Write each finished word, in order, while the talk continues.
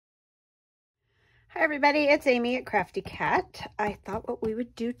Hi everybody, it's Amy at Crafty Cat. I thought what we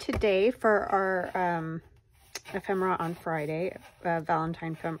would do today for our ephemera on Friday,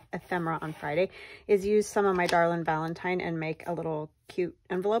 Valentine ephemera on Friday, is use some of my Darling Valentine and make a little cute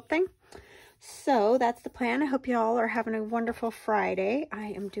envelope thing. So that's the plan. I hope you all are having a wonderful Friday.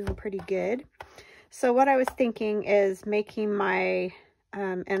 I am doing pretty good. So what I was thinking is making my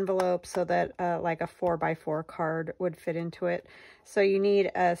envelope so that like a 4x4 card would fit into it. So you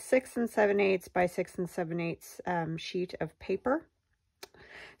need a 6 7/8 by 6 7/8 sheet of paper.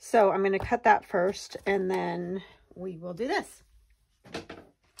 So I'm going to cut that first and then we will do this.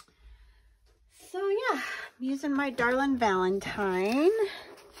 So yeah, I'm using my Darling Valentine.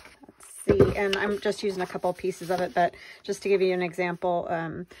 See, and I'm just using a couple pieces of it, but just to give you an example,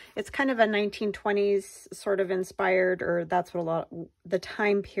 it's kind of a 1920s sort of inspired, or that's what the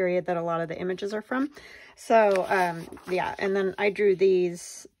time period that a lot of the images are from. So yeah, and then I drew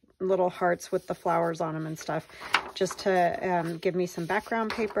these little hearts with the flowers on them and stuff just to give me some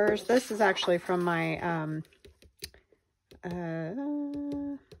background papers. This is actually from my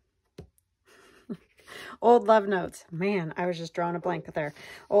Old Love Notes. Man, I was just drawing a blank there.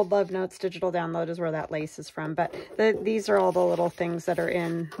 Old Love Notes digital download is where that lace is from. But these are all the little things that are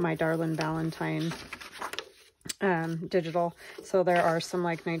in my Darling Valentine digital. So there are some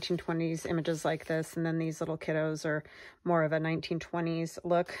like 1920s images like this. And then these little kiddos are more of a 1920s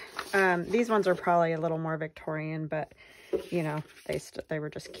look. These ones are probably a little more Victorian, but you know, they were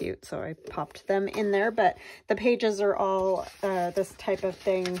just cute, so I popped them in there. But the pages are all this type of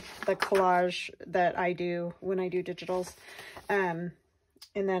thing, the collage that I do when I do digitals. And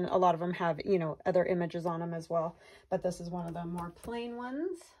then a lot of them have, you know, other images on them as well. But this is one of the more plain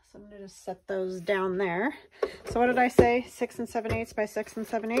ones. So I'm going to just set those down there. So what did I say? 6 7/8 by 6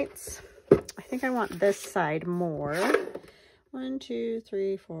 7/8. I think I want this side more. 1, 2,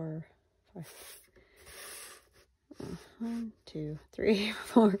 3, 4, 5. 1, 2, 3,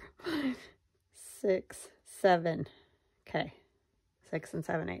 4, 5, 6, 7. Okay, 6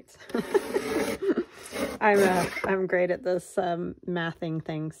 7/8. I'm great at this mathing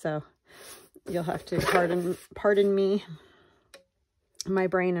thing, so you'll have to pardon me. My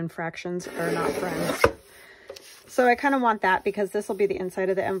brain and fractions are not friends. So I kind of want that because this will be the inside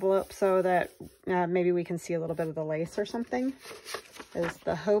of the envelope, so that maybe we can see a little bit of the lace or something. Is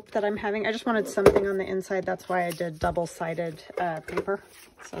the hope that I'm having. I just wanted something on the inside. That's why I did double-sided paper.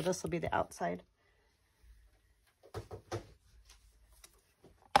 So this will be the outside.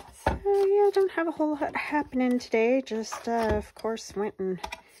 So yeah, I don't have a whole lot happening today. Just, of course, went and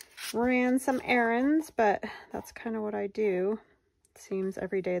ran some errands, but that's kind of what I do. It seems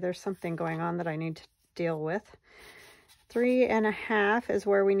every day there's something going on that I need to deal with. 3 1/2 is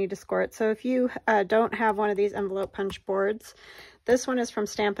where we need to score it. So if you don't have one of these envelope punch boards, this one is from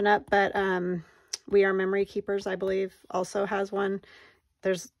Stampin' Up, but We Are Memory Keepers, I believe, also has one.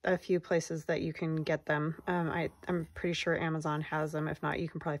 There's a few places that you can get them. I'm pretty sure Amazon has them. If not, you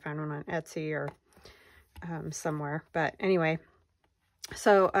can probably find one on Etsy or somewhere. But anyway,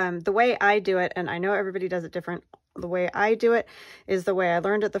 so the way I do it, and I know everybody does it different, the way I do it is the way I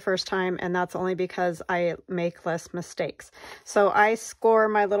learned it the first time, and that's only because I make less mistakes. So I score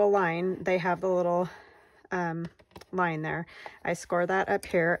my little line. They have the little line there. I score that up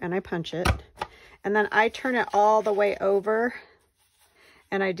here and I punch it, and then I turn it all the way over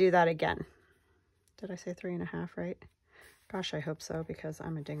and I do that again. Did I say 3 1/2 right? Gosh, I hope so, because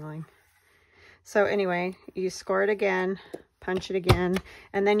I'm a dingling. So anyway, you score it again, punch it again,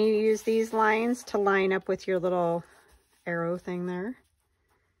 and then you use these lines to line up with your little arrow thing there,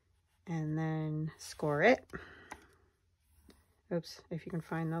 and then score it. Oops, if you can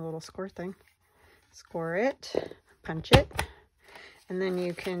find the little score thing. Score it, punch it, and then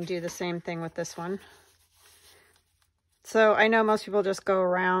you can do the same thing with this one. So I know most people just go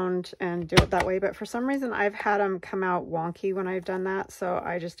around and do it that way, but for some reason I've had them come out wonky when I've done that. So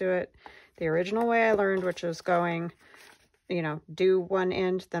I just do it the original way I learned, which is going, you know, do one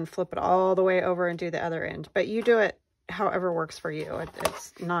end, then flip it all the way over and do the other end. But you do it however works for you.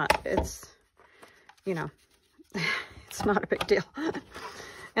 It's you know, it's not a big deal.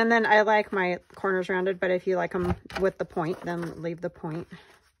 And then I like my corners rounded, but if you like them with the point, then leave the point.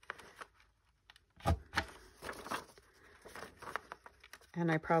 And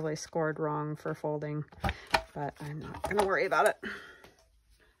I probably scored wrong for folding, but I'm not going to worry about it.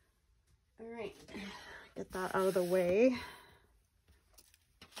 All right, get that out of the way.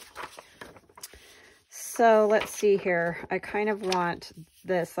 So let's see here. I kind of want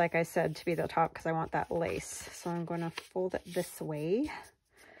this, like I said, to be the top because I want that lace. So I'm going to fold it this way.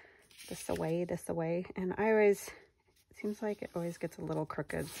 This away. And I always, it's Seems like it always gets a little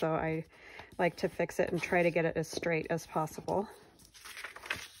crooked, so I like to fix it and try to get it as straight as possible.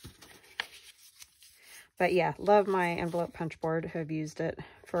 But yeah, love my envelope punch board. Have used it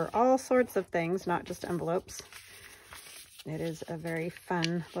for all sorts of things, not just envelopes. It is a very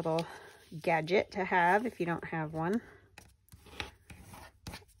fun little gadget to have if you don't have one.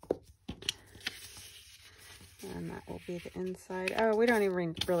 And that will be the inside. Oh, we don't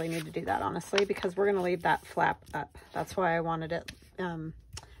even really need to do that, honestly, because we're going to leave that flap up. That's why I wanted it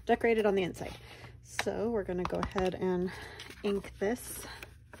decorated on the inside. So we're going to go ahead and ink this.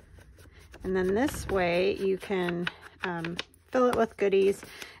 And then this way you can fill it with goodies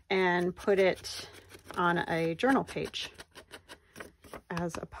and put it on a journal page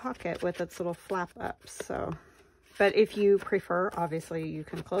as a pocket with its little flap up. So, but if you prefer, obviously you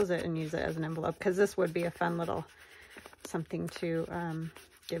can close it and use it as an envelope, because this would be a fun little something to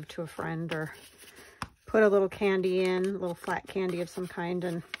give to a friend, or put a little candy in, a little flat candy of some kind,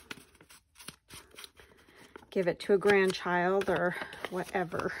 and give it to a grandchild or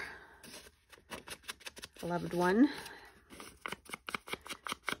whatever. Loved one.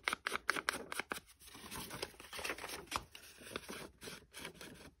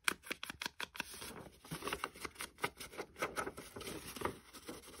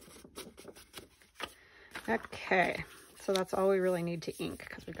 Okay, so that's all we really need to ink,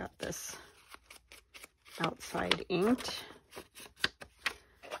 because we got this outside inked.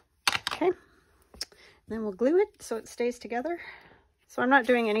 Okay, and then we'll glue it so it stays together. So I'm not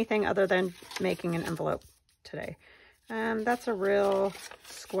doing anything other than making an envelope today. That's a real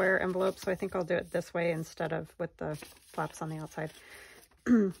square envelope, so I think I'll do it this way instead of with the flaps on the outside.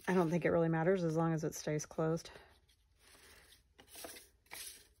 I don't think it really matters as long as it stays closed.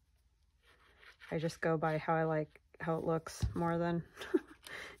 I just go by how I like how it looks more than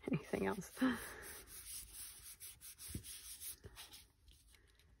anything else.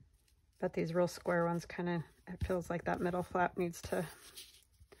 But these real square ones kind of, it feels like that middle flap needs to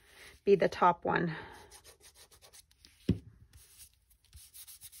be the top one.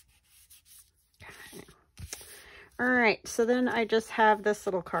 Okay. All right, so then I just have this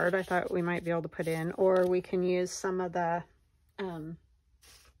little card I thought we might be able to put in, or we can use some of the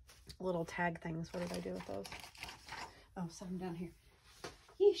little tag things. What did I do with those? Oh, set them down here.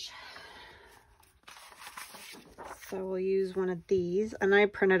 Yeesh. So we'll use one of these, and I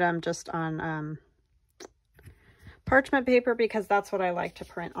printed them just on parchment paper because that's what I like to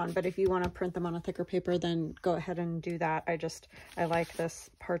print on. But if you want to print them on a thicker paper, then go ahead and do that. I like this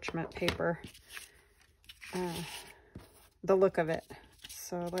parchment paper, the look of it.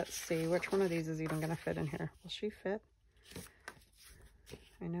 So let's see, which one of these is even going to fit in here? Will she fit?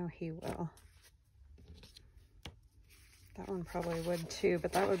 I know he will. That one probably would too,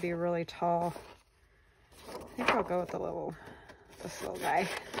 but that would be really tall. I think I'll go with this little guy.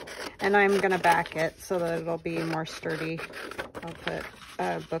 And I'm gonna back it so that it'll be more sturdy. I'll put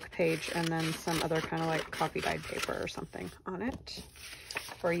a book page and then some other kind of like coffee dyed paper or something on it.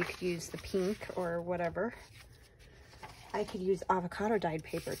 Or you could use the pink or whatever. I could use avocado dyed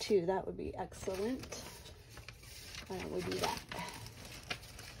paper too. That would be excellent. Why don't we do that?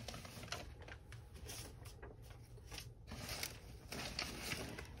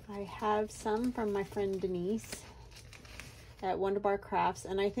 I have some from my friend Denise at Wonder Bar Crafts,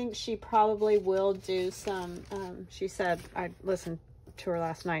 and I think she probably will do some, she said, I listened to her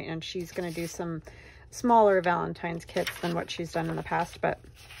last night, and she's going to do some smaller Valentine's kits than what she's done in the past, but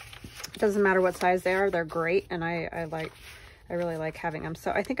it doesn't matter what size they are, they're great, and I really like having them.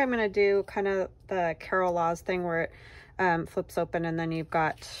 So I think I'm going to do kind of the Carol Laws thing where it flips open, and then you've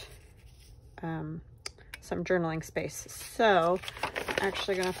got some journaling space. So I'm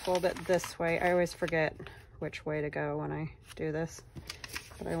actually going to fold it this way. I always forget which way to go when I do this,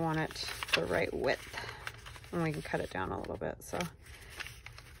 but I want it the right width, and we can cut it down a little bit, so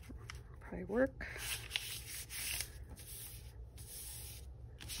probably work.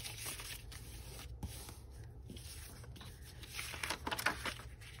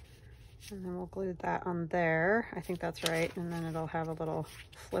 And then we'll glue that on there. I think that's right, and then it'll have a little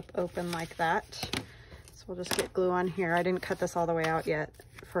flip open like that. So we'll just get glue on here. I didn't cut this all the way out yet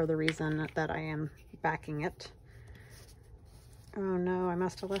for the reason that I am backing it. Oh no, I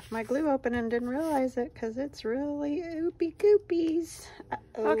must have left my glue open and didn't realize it because it's really oopy goopies.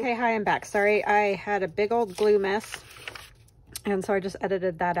 Okay, hi, I'm back. Sorry, I had a big old glue mess, and so I just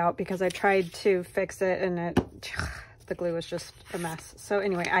edited that out because I tried to fix it and the glue was just a mess. So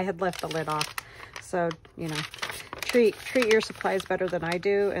anyway, I had left the lid off. So, you know, treat your supplies better than I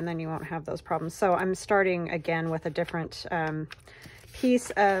do, and then you won't have those problems. So I'm starting again with a different piece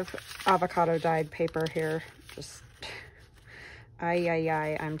of avocado dyed paper here. Just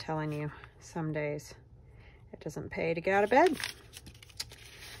I'm telling you, some days it doesn't pay to get out of bed.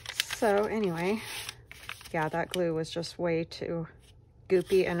 So anyway, yeah, that glue was just way too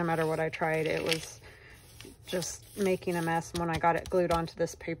goopy, and no matter what I tried, it was just making a mess. And when I got it glued onto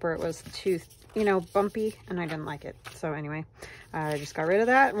this paper, it was too, you know, bumpy, and I didn't like it. So anyway, I just got rid of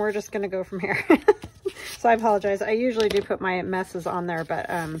that, and we're just gonna go from here. So I apologize. I usually do put my messes on there, but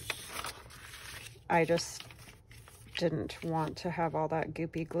I just didn't want to have all that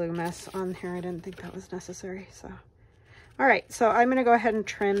goopy glue mess on here. I didn't think that was necessary. So all right, so I'm gonna go ahead and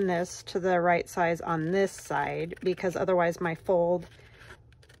trim this to the right size on this side, because otherwise my fold,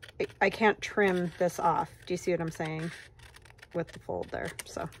 I can't trim this off. Do you see what I'm saying with the fold there?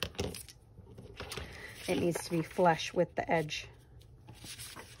 So it needs to be flush with the edge.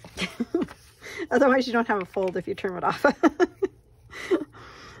 Otherwise you don't have a fold if you trim it off.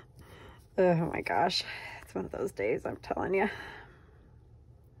 Oh my gosh, it's one of those days, I'm telling you.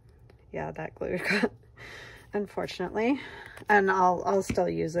 Yeah, that glue got, unfortunately, and I'll still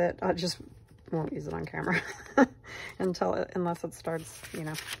use it. I just won't use it on camera unless it starts, you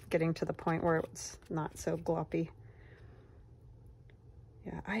know, getting to the point where it's not so gloppy.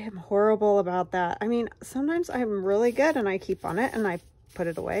 Yeah, I am horrible about that. I mean, sometimes I'm really good and I keep on it and I put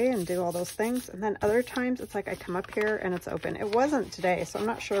it away and do all those things, and then other times it's like I come up here and it's open. It wasn't today, so I'm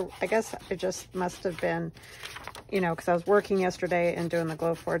not sure. I guess it just must have been, you know, because I was working yesterday and doing the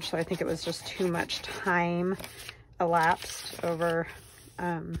Glowforge, so I think it was just too much time elapsed over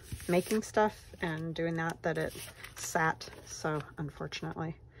making stuff and doing that it sat. So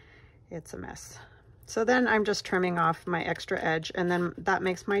unfortunately it's a mess. So then I'm just trimming off my extra edge, and then that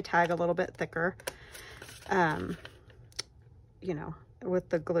makes my tag a little bit thicker, you know, with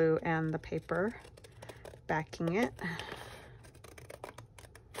the glue and the paper backing it.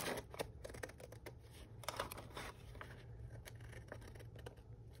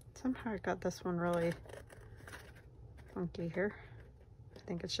 Somehow I got this one really funky here. I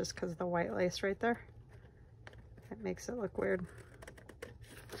think it's just because of the white lace right there. It makes it look weird.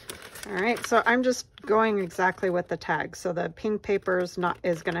 All right, so I'm just going exactly with the tag. So the pink paper is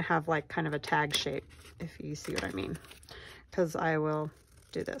going to have like kind of a tag shape, if you see what I mean, because I will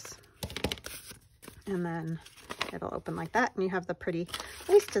do this. And then it'll open like that, and you have the pretty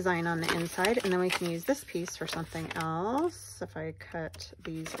lace design on the inside, and then we can use this piece for something else. If I cut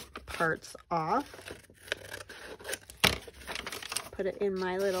these parts off, put it in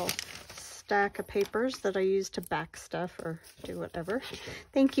my little stack of papers that I use to back stuff or do whatever.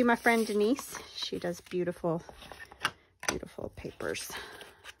 Thank you, my friend Denise. She does beautiful, beautiful papers.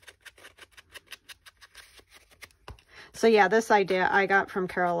 So yeah, this idea I got from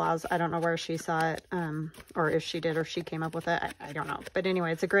Carol Laws. I don't know where she saw it, or if she did, or she came up with it. I don't know. But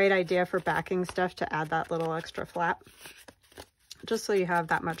anyway, it's a great idea for backing stuff to add that little extra flap, just so you have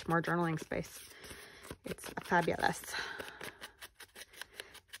that much more journaling space. It's fabulous.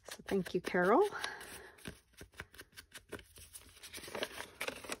 So thank you, Carol.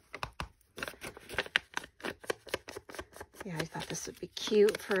 Yeah, I thought this would be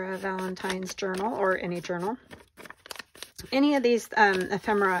cute for a Valentine's journal, or any journal. Any of these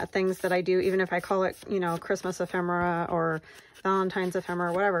ephemera things that I do, even if I call it, you know, Christmas ephemera or Valentine's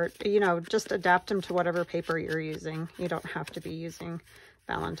ephemera, whatever, you know, just adapt them to whatever paper you're using. You don't have to be using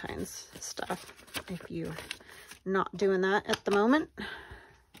Valentine's stuff if you're not doing that at the moment.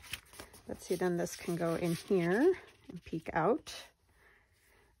 Let's see, then this can go in here and peek out.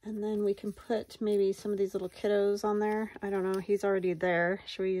 And then we can put maybe some of these little kiddos on there. I don't know, he's already there.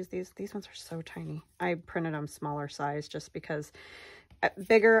 Should we use these? These ones are so tiny. I printed them smaller size just because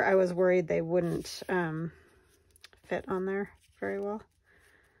bigger, I was worried they wouldn't fit on there very well.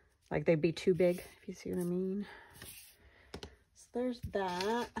 Like they'd be too big, if you see what I mean. So there's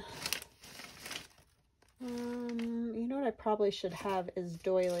that. You know what I probably should have is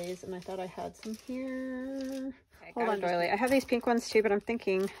doilies, and I thought I had some here. Hold on, doily. I have these pink ones too, but I'm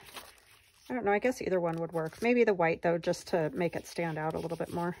thinking, I don't know, I guess either one would work. Maybe the white though, just to make it stand out a little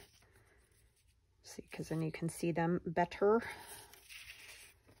bit more. See, because then you can see them better.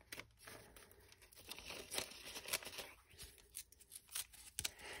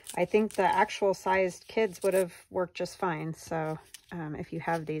 I think the actual sized kids would have worked just fine. So if you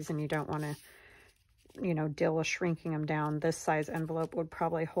have these and you don't want to, you know, deal with shrinking them down, this size envelope would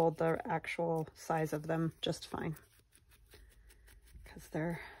probably hold the actual size of them just fine, because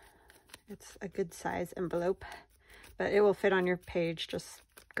it's a good size envelope, but it will fit on your page just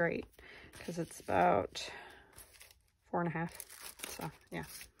great, because it's about 4.5. So yeah,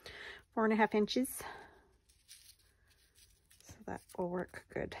 4.5 inches. So that will work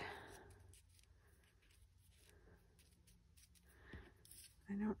good.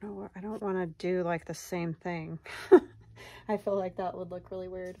 I don't know what, I don't want to do like the same thing. I feel like that would look really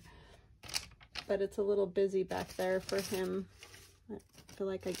weird. But it's a little busy back there for him. I feel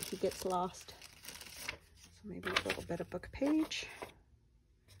like he gets lost. So maybe a little bit of book page.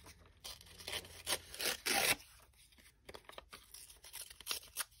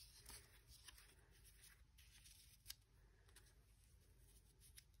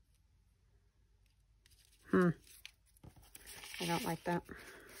 I don't like that.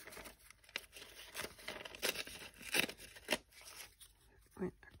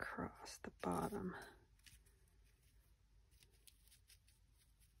 Went across the bottom.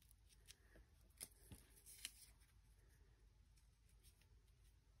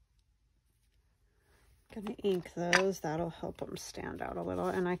 Gonna ink those. That'll help them stand out a little.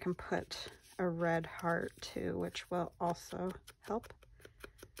 And I can put a red heart too, which will also help.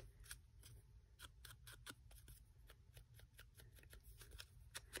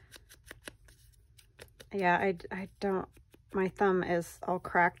 Yeah, I don't, my thumb is all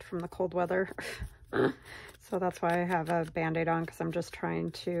cracked from the cold weather. So that's why I have a Band-Aid on, because I'm just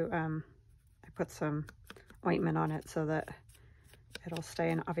trying to, I put some ointment on it so that it'll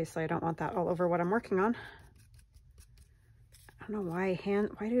stay. And obviously I don't want that all over what I'm working on. I don't know why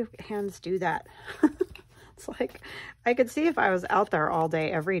do hands do that? It's like, I could see if I was out there all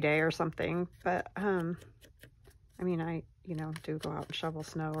day, every day or something, but, I mean, I, you know, do go out and shovel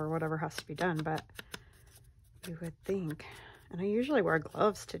snow or whatever has to be done, but you would think. And I usually wear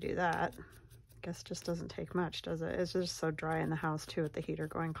gloves to do that. I guess it just doesn't take much, does it? It's just so dry in the house too with the heater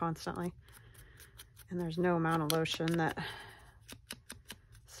going constantly. And there's no amount of lotion that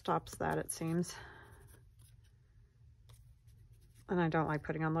stops that, it seems. And I don't like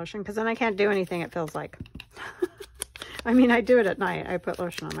putting on lotion because then I can't do anything, it feels like. I mean, I do it at night. I put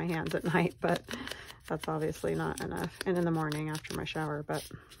lotion on my hands at night, but that's obviously not enough. And in the morning after my shower, but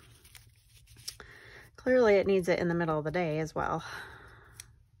clearly it needs it in the middle of the day as well.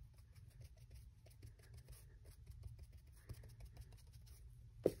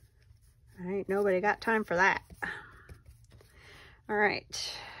 All right, nobody got time for that. All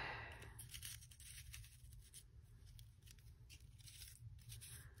right.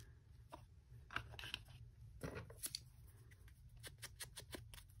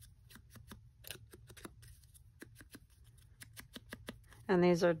 And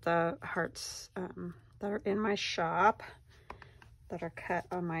these are the hearts that are in my shop that are cut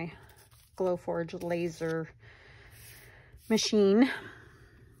on my Glowforge laser machine.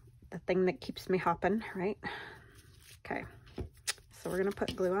 The thing that keeps me hopping, right? Okay, so we're gonna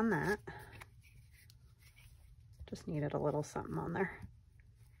put glue on that. Just needed a little something on there.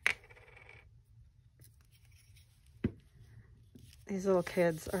 These little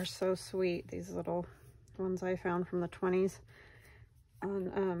kids are so sweet. These little ones I found from the 20s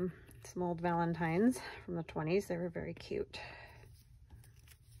on some old Valentines from the 20s. They were very cute.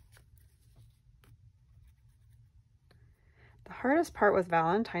 The hardest part with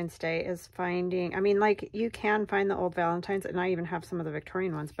Valentine's Day is finding, I mean, like, you can find the old Valentines, and I even have some of the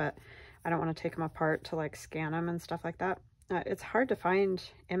Victorian ones, but I don't want to take them apart to like scan them and stuff like that. It's hard to find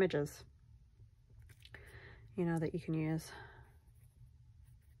images, you know, that you can use.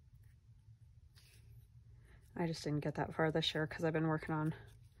 I just didn't get that far this year because I've been working on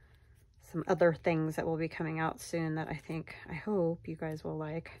some other things that will be coming out soon that I hope you guys will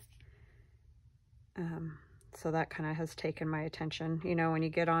like. So that kind of has taken my attention. You know, when you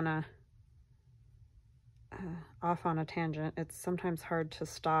get on off on a tangent, it's sometimes hard to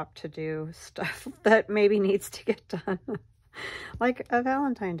stop to do stuff that maybe needs to get done. Like a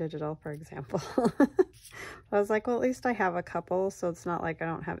Valentine digital, for example. I was like, well, at least I have a couple, so it's not like I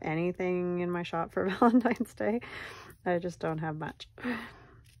don't have anything in my shop for Valentine's Day. I just don't have much.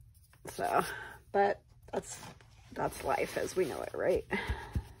 So, but that's life as we know it, right?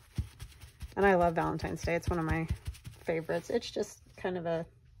 And I love Valentine's Day. It's one of my favorites. It's just kind of a,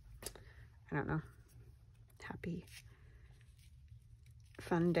 I don't know, happy,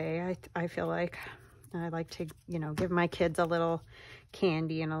 fun day, I feel like. I like to, you know, give my kids a little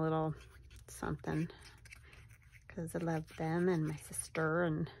candy and a little something because I love them and my sister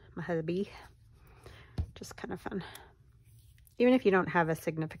and my hubby. Just kind of fun. Even if you don't have a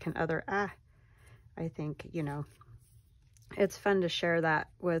significant other, I think, you know, it's fun to share that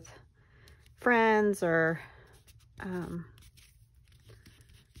with friends or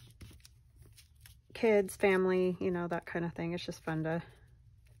kids, family, you know, that kind of thing. It's just fun to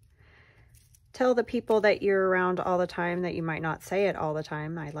tell the people that you're around all the time that you might not say it all the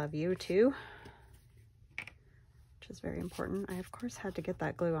time. I love you too, which is very important. I, of course, had to get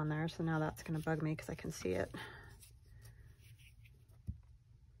that glue on there, so now that's going to bug me because I can see it.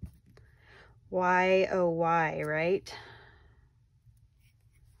 Why, oh why, right?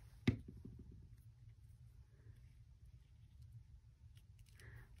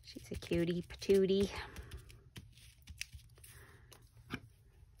 She's a cutie patootie.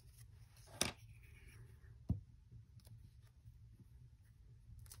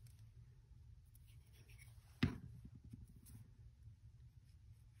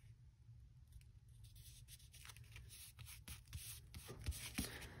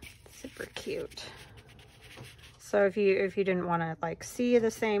 Super cute. So if you didn't want to like see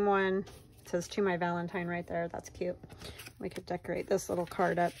the same one, it says to my Valentine right there. That's cute. We could decorate this little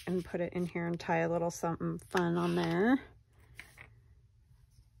card up and put it in here and tie a little something fun on there.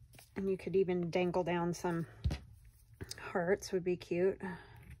 And you could even dangle down some hearts, would be cute.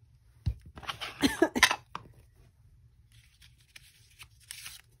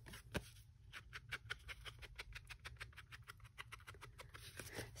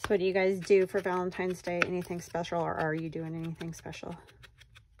 So what do you guys do for Valentine's Day? Anything special, or are you doing anything special?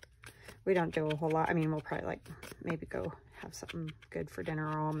 We don't do a whole lot. I mean, we'll probably like maybe go have something good for dinner,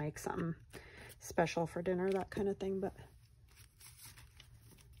 or I'll make something special for dinner, that kind of thing, but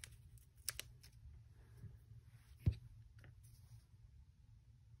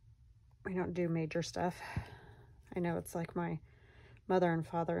we don't do major stuff. I know it's like my mother and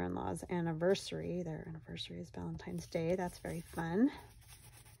father-in-law's anniversary. Their anniversary is Valentine's Day. That's very fun.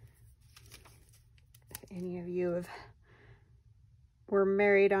 If any of you were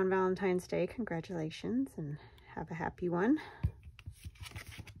married on Valentine's Day, congratulations and have a happy one.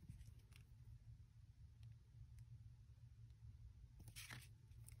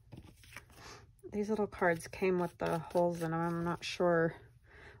 These little cards came with the holes in them. I'm not sure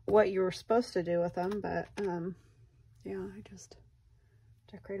what you were supposed to do with them, but yeah, I just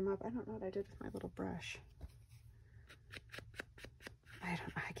decorate them up. I don't know what I did with my little brush.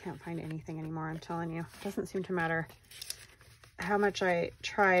 I can't find anything anymore, I'm telling you. It doesn't seem to matter how much I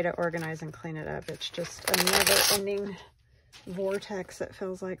try to organize and clean it up. It's just a never-ending vortex, it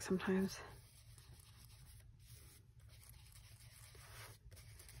feels like sometimes.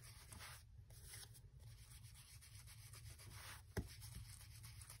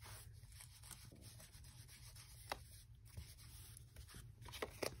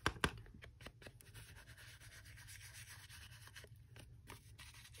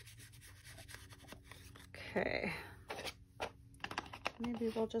 Okay, maybe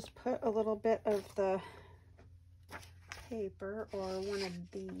we'll just put a little bit of the paper or one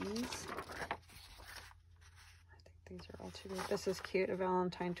of these. I think these are all too big. This is cute, a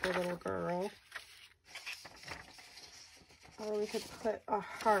Valentine to a little girl. Or we could put a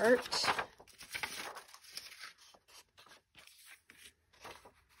heart.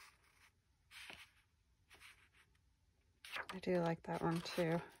 I do like that one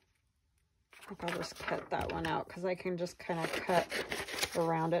too. I think I'll just cut that one out because I can just kind of cut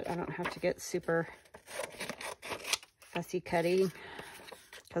around it. I don't have to get super fussy cutty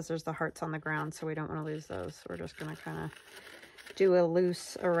because there's the hearts on the ground, so we don't want to lose those. So we're just going to kind of do a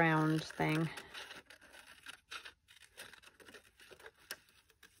loose around thing.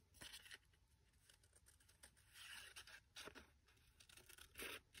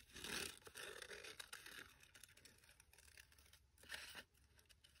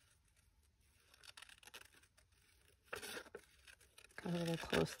 Got a little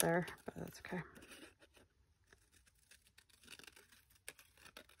close there, but that's okay.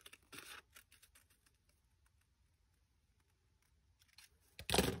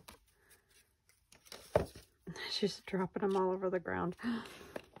 She's dropping them all over the ground.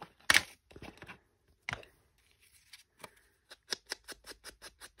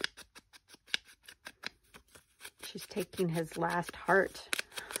 She's taking his last heart.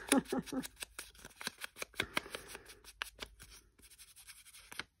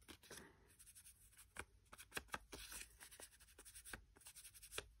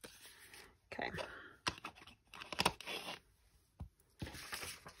 Okay.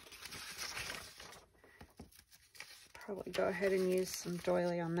 Probably go ahead and use some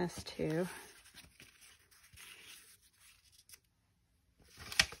doily on this too.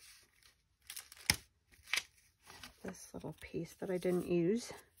 This little piece that I didn't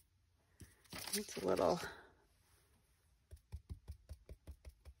use. It's a little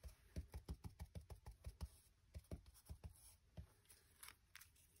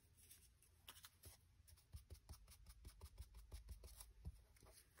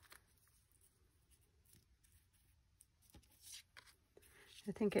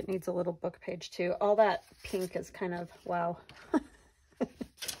I think it needs a little book page too. All that pink is kind of, wow.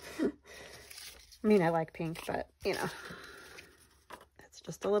 I mean, I like pink, but you know, it's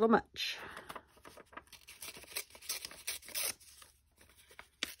just a little much.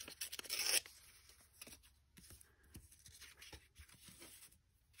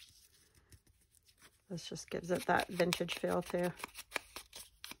 This just gives it that vintage feel too.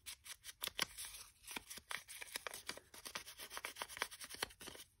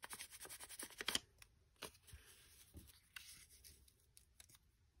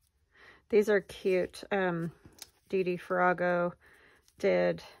 These are cute. Dee Dee Farago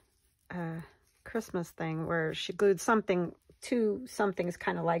did a Christmas thing where she glued two somethings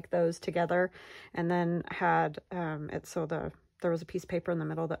kind of like those together, and then had it so there was a piece of paper in the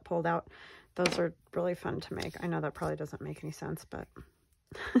middle that pulled out. Those are really fun to make. I know that probably doesn't make any sense, but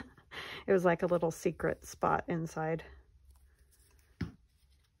it was like a little secret spot inside.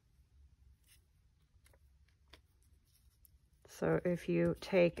 So if you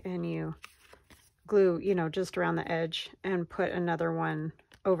take and you glue, you know, just around the edge and put another one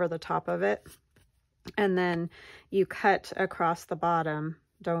over the top of it, and then you cut across the bottom,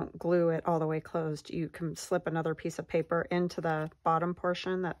 don't glue it all the way closed. You can slip another piece of paper into the bottom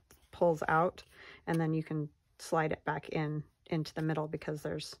portion that pulls out, and then you can slide it back into the middle because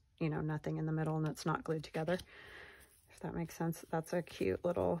there's, you know, nothing in the middle and it's not glued together. If that makes sense. That's a cute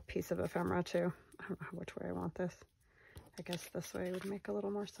little piece of ephemera too. I don't know which way I want this. I guess this way would make a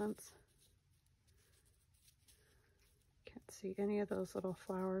little more sense. Can't see any of those little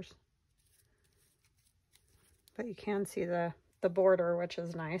flowers, but you can see the border, which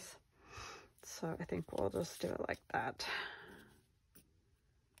is nice. So I think we'll just do it like that.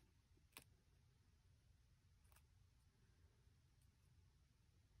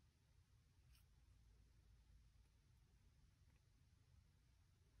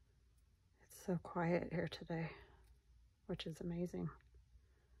 It's so quiet here today, which is amazing.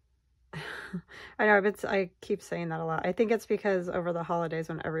 I know, I keep saying that a lot. I think it's because over the holidays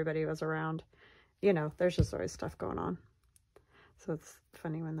when everybody was around, you know, there's just always stuff going on. So it's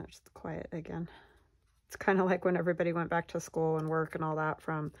funny when there's quiet again. It's kind of like when everybody went back to school and work and all that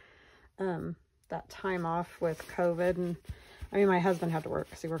from that time off with COVID. And I mean, my husband had to work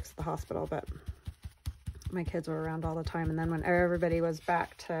because he works at the hospital, but my kids were around all the time. And then when everybody was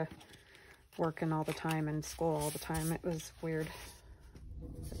back to working all the time and school all the time, it was weird.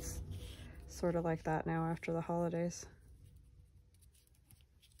 It's sort of like that now after the holidays.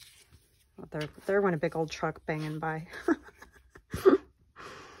 Well, there went a big old truck banging by.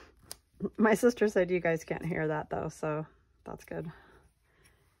 My sister said you guys can't hear that though, so that's good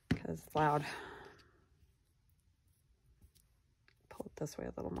because it's loud. Pull it this way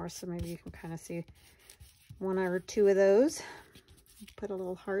a little more so maybe you can kind of see one or two of those. Put a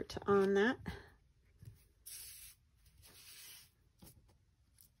little heart on that.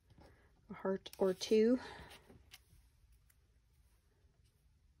 A heart or two.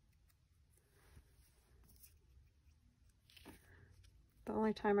 The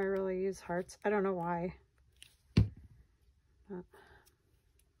only time I really use hearts. I don't know why. But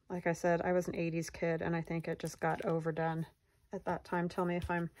like I said, I was an 80s kid and I think it just got overdone at that time. Tell me if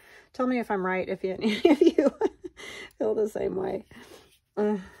I'm right, if you if you feel the same way.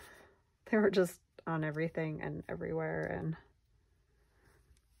 They were just on everything and everywhere, and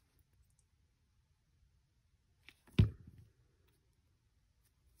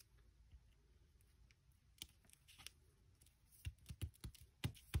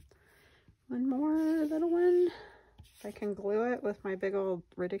one more little one. If I can glue it with my big old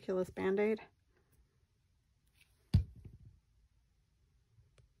ridiculous Band-Aid. I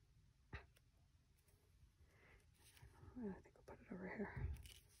think I'll put it over here.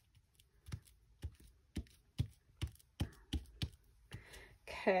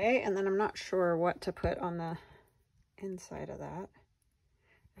 Okay, and then I'm not sure what to put on the inside of that.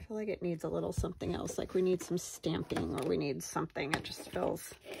 I feel like it needs a little something else, like we need some stamping or we need something. It just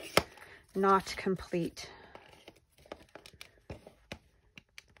feels not complete.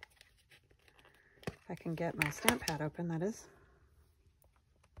 If I can get my stamp pad open, that is.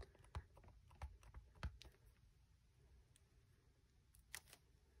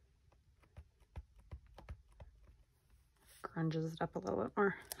 Grunges it up a little bit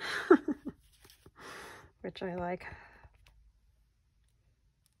more, which I like.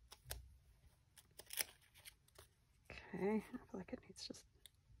 Okay, I feel like it needs just,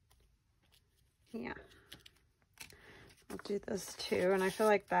 yeah. I'll do this too, and I feel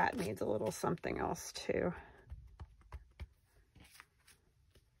like that needs a little something else too.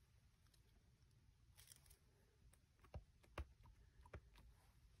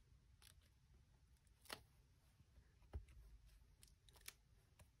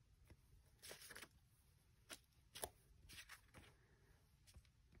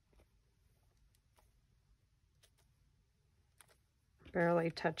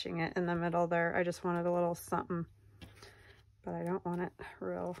 Barely touching it in the middle there. I just wanted a little something, but I don't want it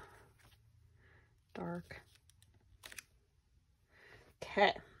real dark.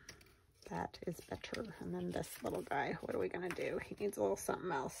 Okay, that is better. And then this little guy, what are we gonna do? He needs a little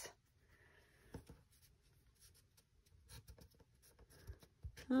something else.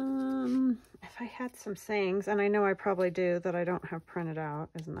 If I had some sayings, and I know I probably do, that I don't have printed out.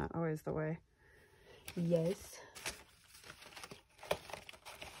 Isn't that always the way? Yes.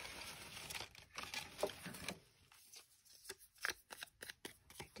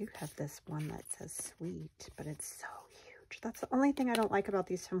 I do have this one that says sweet, but it's so huge. That's the only thing I don't like about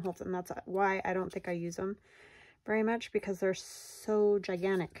these Tim Holtz, and that's why I don't think I use them very much, because they're so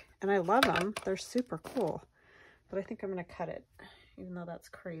gigantic. And I love them. They're super cool. But I think I'm going to cut it, even though that's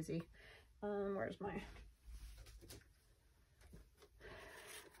crazy. Where's my...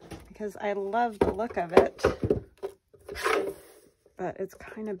 Because I love the look of it, but it's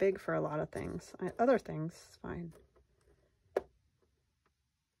kind of big for a lot of things. Other things, it's fine.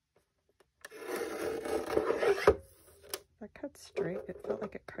 That cut straight. It felt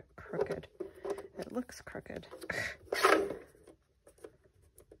like it cut crooked. It looks crooked. I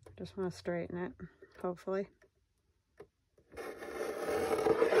just want to straighten it, hopefully.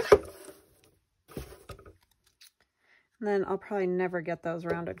 And then I'll probably never get those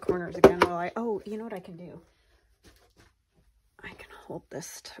rounded corners again, will I? Oh, you know what I can do? I can hold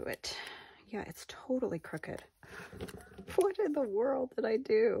this to it. Yeah, it's totally crooked. What in the world did I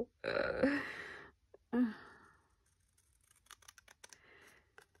do? I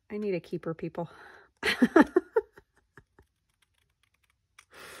need a keeper, people. It's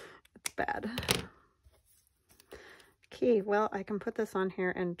bad. Okay, well, I can put this on here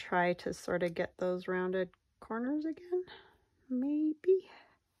and try to sort of get those rounded corners again. Maybe.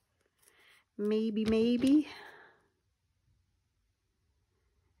 Maybe.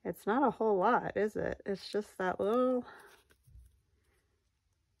 It's not a whole lot, is it? It's just that little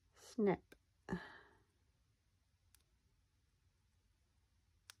snip.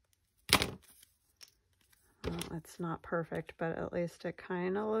 Well, it's not perfect, but at least it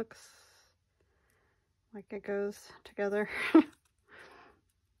kind of looks like it goes together. I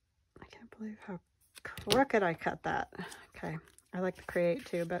can't believe how crooked I cut that. Okay, I like the create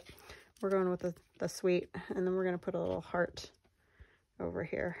too, but we're going with the sweet, and then we're going to put a little heart over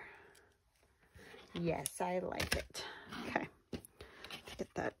here. Yes, I like it. Okay,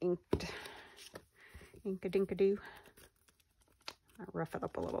 get that inked. Ink-a-dink-a-doo. I'll rough it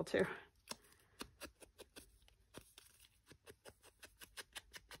up a little too.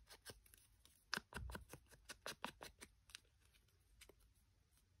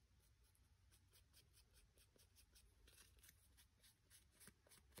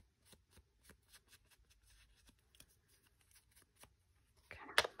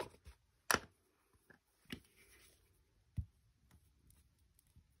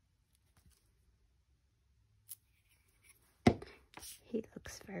 He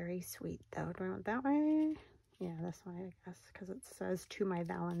looks very sweet though. Do I want that way? Yeah, this way, I guess, because it says "to my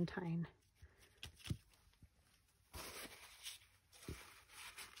Valentine."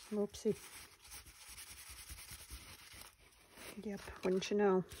 Whoopsie. Yep, wouldn't you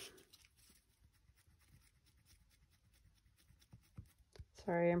know?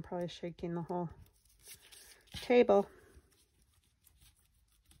 Sorry, I'm probably shaking the whole table.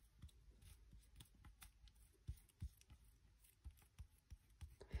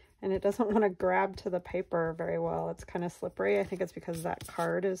 And it doesn't want to grab to the paper very well. It's kind of slippery. I think it's because that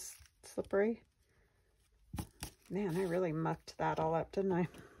card is slippery. Man, I really mucked that all up, didn't I?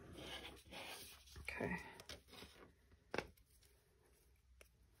 Okay.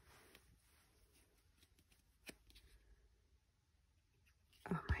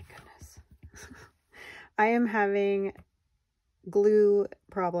 Oh my goodness. I am having glue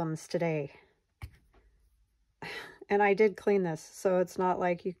problems today. And I did clean this, so it's not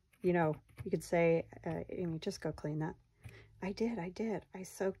like you know, you could say, Amy, just go clean that. I did. I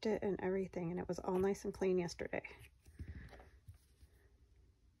soaked it and everything, and it was all nice and clean yesterday.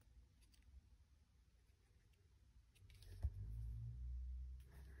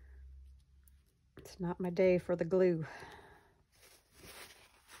 It's not my day for the glue.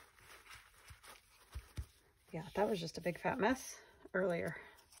 Yeah, that was just a big fat mess earlier.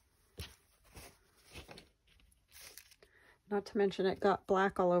 Not to mention it got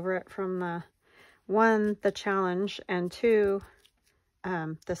black all over it from the challenge, and two,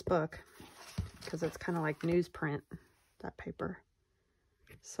 this book, because it's kind of like newsprint, that paper.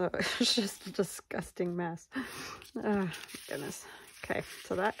 So it's just a disgusting mess. Oh, goodness. Okay,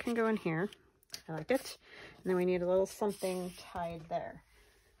 so that can go in here. I like it. And then we need a little something tied there.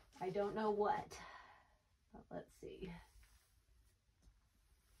 I don't know what, but let's see.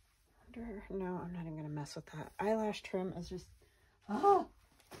 No, I'm not even going to mess with that. Eyelash trim is just, oh,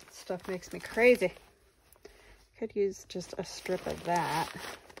 stuff makes me crazy. Could use just a strip of that.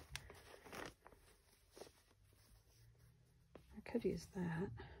 I could use that.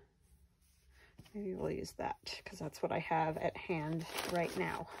 Maybe we'll use that because that's what I have at hand right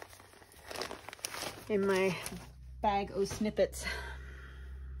now in my bag of snippets.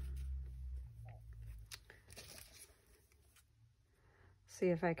 See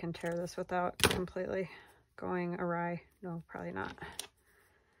if I can tear this without completely going awry. No, probably not.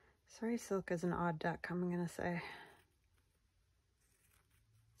 Sorry, silk is an odd duck, I'm gonna say.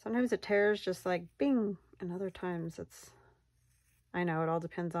 Sometimes it tears just like bing, and other times it's, I know, it all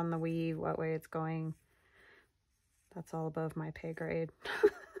depends on the weave, what way it's going. That's all above my pay grade.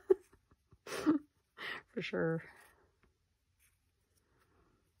 For sure.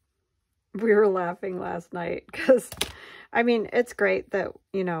 We were laughing last night because, I mean, it's great that,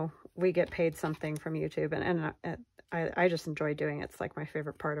 you know, we get paid something from YouTube, and I just enjoy doing it. It's like my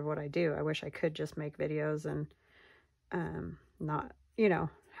favorite part of what I do. I wish I could just make videos and not, you know,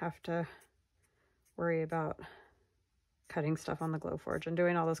 have to worry about cutting stuff on the Glowforge and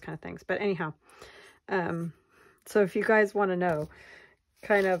doing all those kind of things. But anyhow, so if you guys want to know,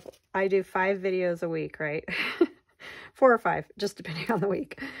 kind of, I do 5 videos a week, right? 4 or 5, just depending on the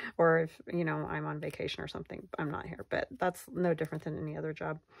week, or if, you know, I'm on vacation or something, I'm not here, but that's no different than any other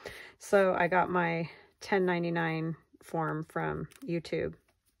job. So I got my $10.99 form from YouTube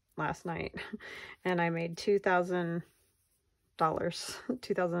last night, and I made $2,000,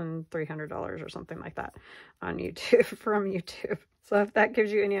 $2,300 or something like that on YouTube, from YouTube. So if that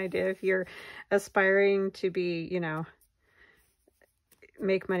gives you any idea, if you're aspiring to be, you know,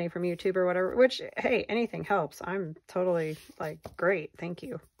 make money from YouTube or whatever, which, hey, anything helps. I'm totally like, great, thank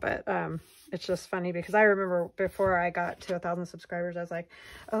you. But it's just funny because I remember before I got to 1,000 subscribers, I was like,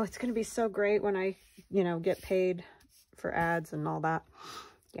 oh, it's gonna be so great when I, you know, get paid for ads and all that.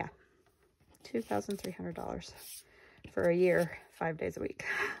 Yeah, $2,300 for a year, 5 days a week.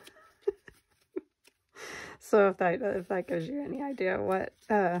 So if that gives you any idea what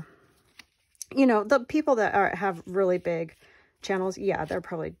you know, the people that have really big channels, yeah, they're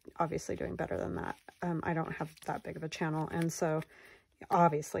probably obviously doing better than that. I don't have that big of a channel, and so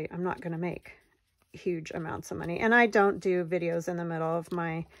obviously I'm not going to make huge amounts of money. And I don't do videos in the middle of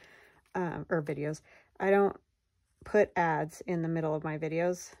my or videos. I don't put ads in the middle of my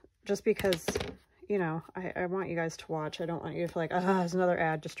videos just because, you know, I want you guys to watch. I don't want you to feel like, oh, there's another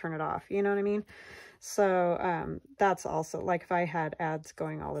ad, just turn it off. You know what I mean? So that's also, like, if I had ads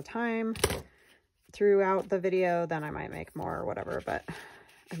going all the time throughout the video, then I might make more or whatever. But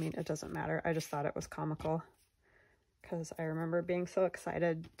I mean, it doesn't matter. I just thought it was comical because I remember being so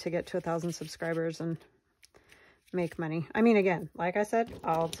excited to get to 1,000 subscribers and make money. I mean, again, like I said,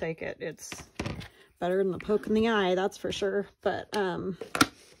 I'll take it. It's better than the poke in the eye, that's for sure. But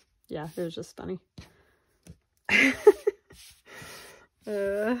yeah, it was just funny.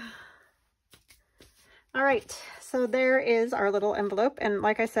 All right, so there is our little envelope. And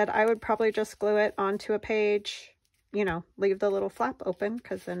like I said, I would probably just glue it onto a page, you know, leave the little flap open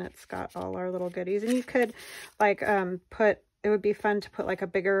because then it's got all our little goodies. And you could like it would be fun to put like a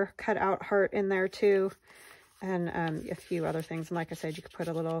bigger cutout heart in there too. And a few other things. And like I said, you could put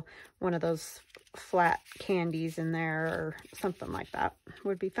a little, one of those flat candies in there or something like that.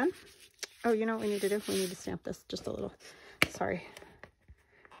 Would be fun. Oh, you know what we need to do? We need to stamp this just a little. Sorry.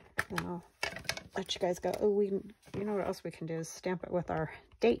 And I'll let you guys go. Oh, you know what else we can do is stamp it with our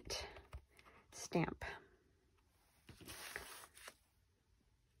date stamp.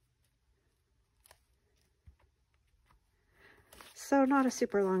 So not a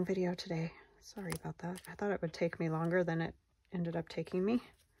super long video today. Sorry about that. I thought it would take me longer than it ended up taking me.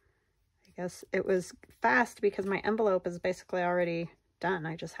 I guess it was fast because my envelope is basically already done.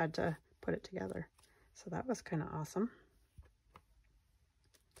 I just had to put it together. So that was kind of awesome.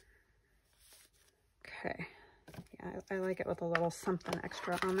 Okay. Yeah, I like it with a little something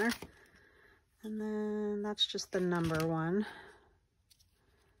extra on there. And then that's just the number one.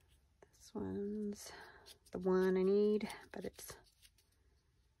 This one's the one I need, but it's...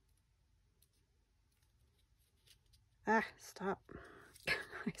 Ah, stop.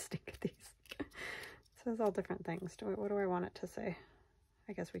 I stink at these. It says all different things. What do I want it to say?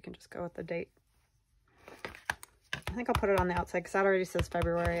 I guess we can just go with the date. I think I'll put it on the outside because that already says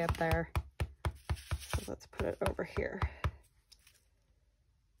February up there. So let's put it over here.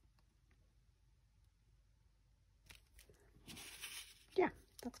 Yeah,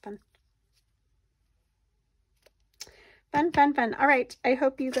 that's fun. Fun, fun, fun. All right. I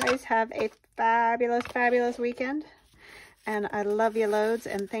hope you guys have a fabulous, fabulous weekend. and I love you loads,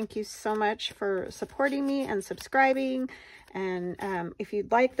 and thank you so much for supporting me and subscribing. And if you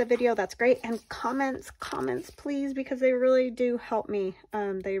like the video, that's great. And comments please, because they really do help me.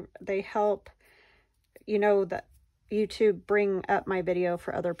 They help, you know, that YouTube bring up my video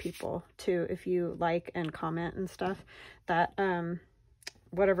for other people too. If you like and comment and stuff, that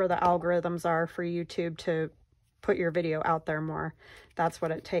whatever the algorithms are for YouTube to put your video out there more, that's what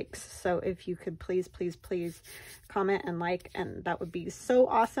it takes. So if you could please comment and like, and that would be so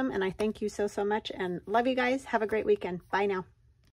awesome. And I thank you so much, and love you guys. Have a great weekend. Bye now.